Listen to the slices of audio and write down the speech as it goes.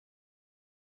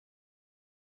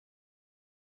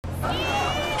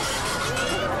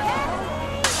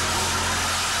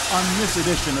On this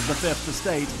edition of The Fifth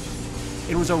Estate,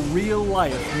 it was a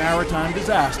real-life maritime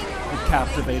disaster that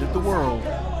captivated the world.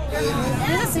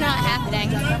 This is not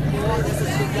happening.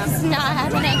 This is not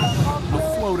happening.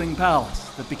 A floating palace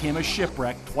that became a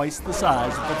shipwreck twice the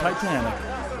size of the Titanic.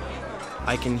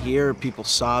 I can hear people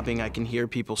sobbing, I can hear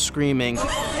people screaming.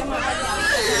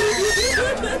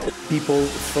 People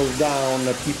fell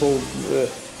down, people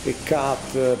cut,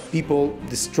 people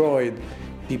destroyed,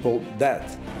 people dead.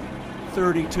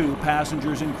 32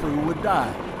 passengers and crew would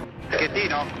die.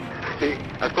 Schettino? Sì.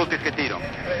 Ascolti Schettino.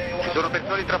 Ci sono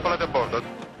persone intrappolate a bordo.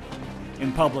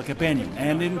 In public opinion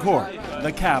and in court,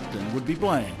 the captain would be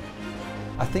blamed.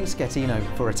 I think Schettino,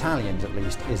 for Italians at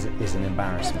least, is an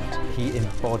embarrassment. He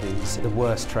embodies the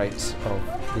worst traits of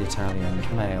the Italian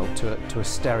male to a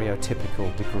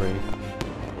stereotypical degree.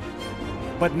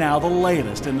 But now the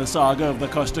latest in the saga of the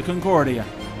Costa Concordia.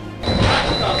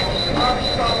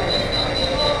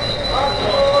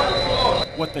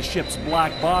 What the ship's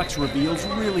black box reveals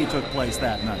really took place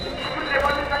that night.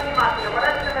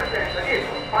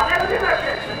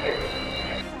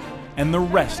 And the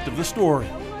rest of the story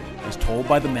is told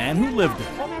by the man who lived it,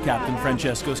 Captain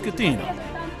Francesco Schettino.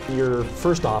 Your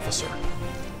first officer,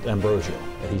 Ambrosio,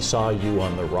 he saw you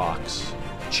on the rocks,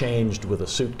 changed with a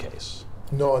suitcase.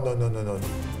 No.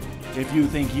 If you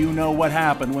think you know what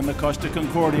happened when the Costa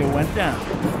Concordia went down,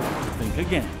 think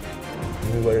again.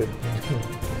 We were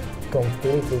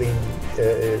completely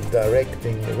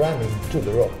running to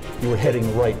the rock. You were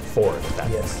heading right for it at that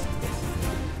Yes.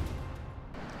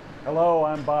 Hello,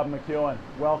 I'm Bob McEwen.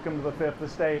 Welcome to the Fifth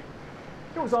Estate.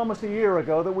 It was almost a year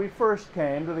ago that we first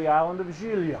came to the island of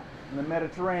Giglio in the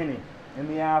Mediterranean in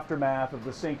the aftermath of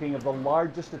the sinking of the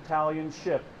largest Italian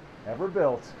ship ever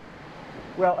built.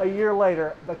 Well, a year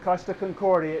later, the Costa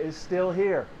Concordia is still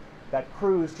here, that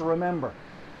cruise to remember.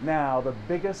 Now, the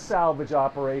biggest salvage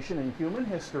operation in human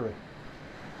history.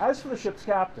 As for the ship's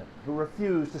captain, who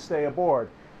refused to stay aboard,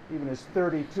 even as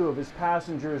 32 of his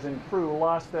passengers and crew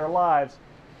lost their lives,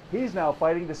 he's now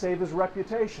fighting to save his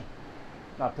reputation,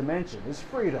 not to mention his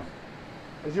freedom,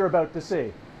 as you're about to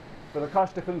see. For the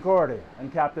Costa Concordia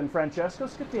and Captain Francesco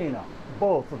Schettino,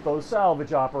 both of those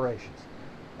salvage operations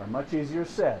are much easier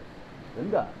said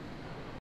than done.